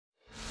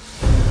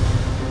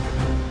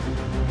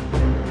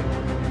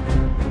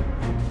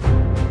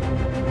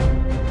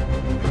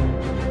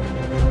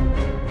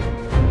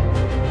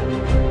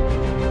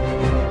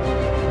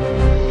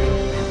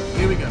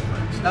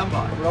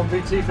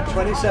TT for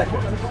 20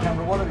 seconds.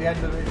 Camera 1 at the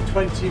end of it,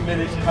 20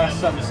 minutes past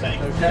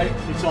sunset, okay?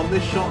 It's on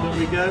this shot that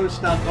we go,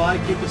 stand by,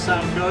 keep the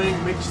sound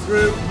going, mix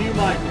through, new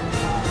mic.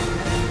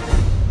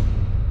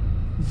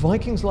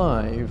 Vikings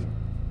Live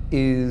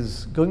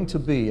is going to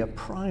be a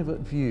private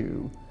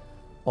view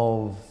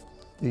of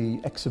the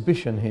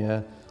exhibition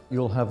here.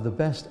 You'll have the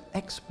best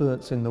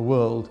experts in the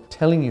world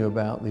telling you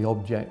about the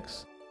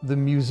objects. The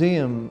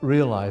museum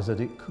realized that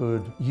it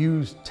could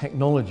use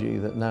technology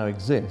that now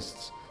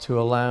exists to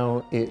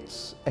allow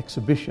its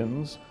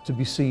exhibitions to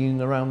be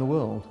seen around the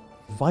world.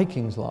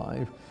 Vikings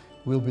Live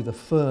will be the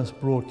first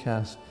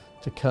broadcast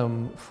to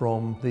come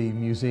from the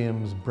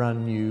museum's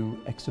brand new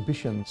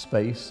exhibition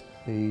space,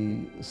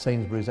 the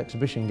Sainsbury's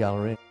Exhibition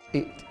Gallery.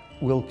 It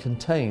will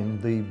contain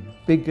the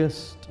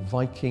biggest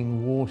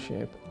Viking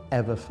warship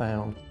ever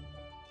found.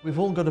 We've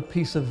all got a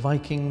piece of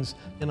Vikings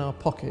in our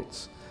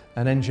pockets.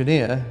 An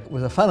engineer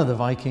was a fan of the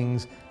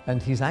Vikings,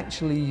 and he's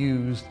actually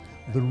used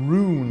the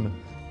rune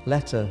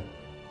letter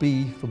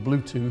B for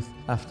Bluetooth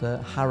after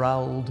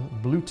Harald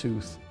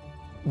Bluetooth.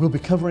 We'll be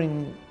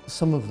covering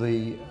some of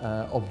the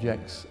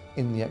objects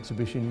in the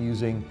exhibition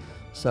using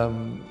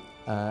some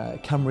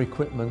camera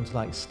equipment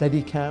like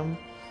Steadicam,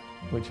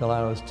 which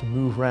allow us to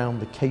move around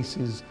the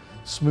cases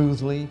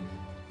smoothly.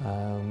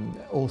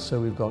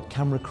 Also, we've got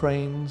camera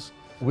cranes.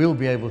 We'll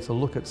be able to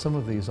look at some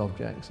of these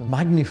objects and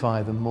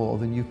magnify them more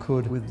than you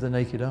could with the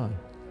naked eye.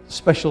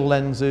 Special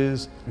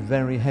lenses,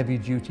 very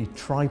heavy-duty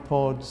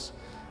tripods.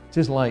 It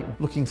is like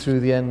looking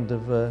through the end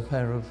of a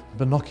pair of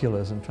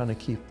binoculars and trying to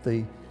keep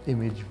the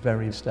image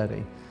very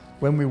steady.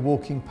 When we're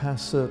walking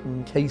past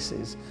certain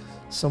cases,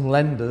 some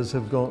lenders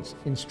have got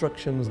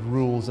instructions,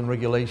 rules and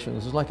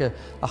regulations. It's like a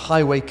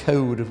highway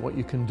code of what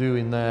you can do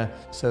in there.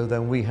 So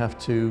then we have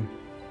to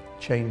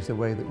change the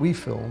way that we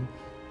film,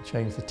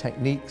 change the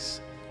techniques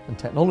and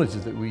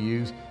technologies that we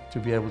use to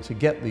be able to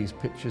get these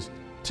pictures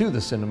to the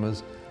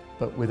cinemas,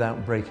 but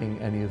without breaking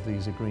any of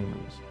these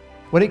agreements.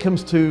 When it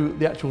comes to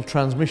the actual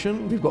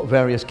transmission, we've got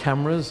various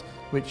cameras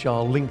which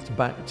are linked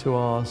back to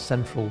our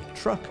central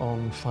truck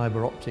on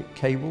fibre optic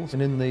cables.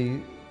 And in the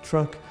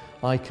truck,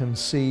 I can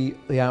see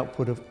the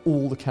output of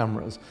all the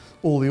cameras.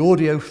 All the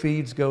audio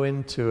feeds go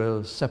into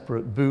a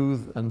separate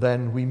booth, and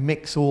then we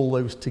mix all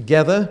those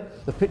together.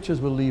 The pictures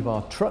will leave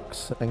our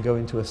trucks and go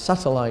into a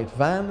satellite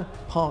van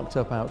parked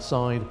up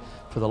outside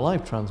for the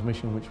live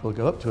transmission, which will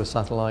go up to a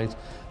satellite.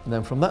 And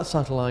then from that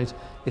satellite,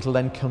 it'll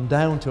then come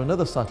down to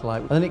another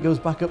satellite, and then it goes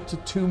back up to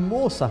 2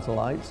 more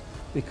satellites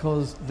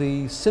because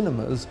the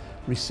cinemas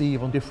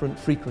receive on different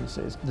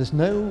frequencies. There's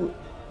no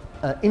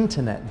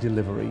internet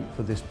delivery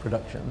for this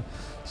production,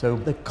 so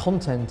the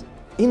content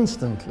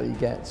instantly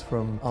gets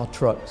from our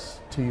trucks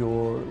to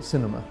your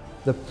cinema.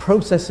 The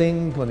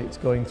processing, when it's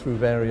going through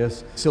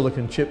various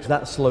silicon chips,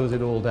 that slows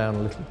it all down a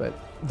little bit.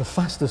 The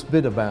fastest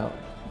bit about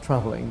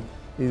travelling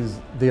is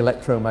the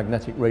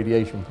electromagnetic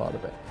radiation part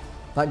of it.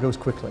 That goes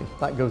quickly,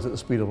 that goes at the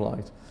speed of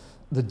light.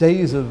 The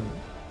days of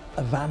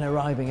a van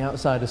arriving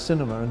outside a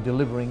cinema and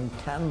delivering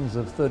cans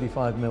of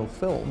 35mm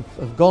film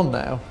have gone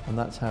now, and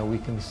that's how we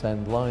can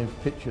send live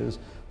pictures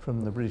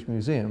from the British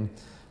Museum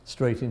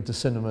straight into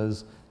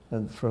cinemas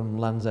and from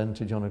Land's End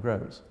to John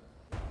O'Groats.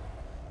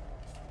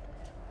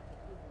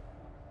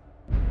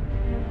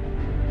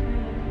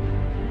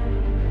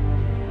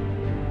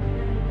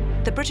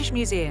 The British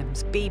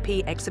Museum's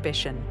BP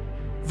exhibition,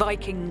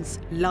 Vikings,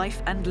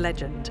 Life and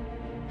Legend,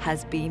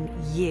 has been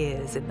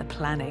years in the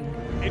planning.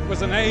 It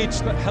was an age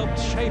that helped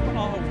shape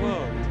our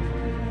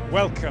world.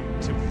 Welcome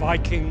to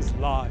Vikings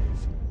Live.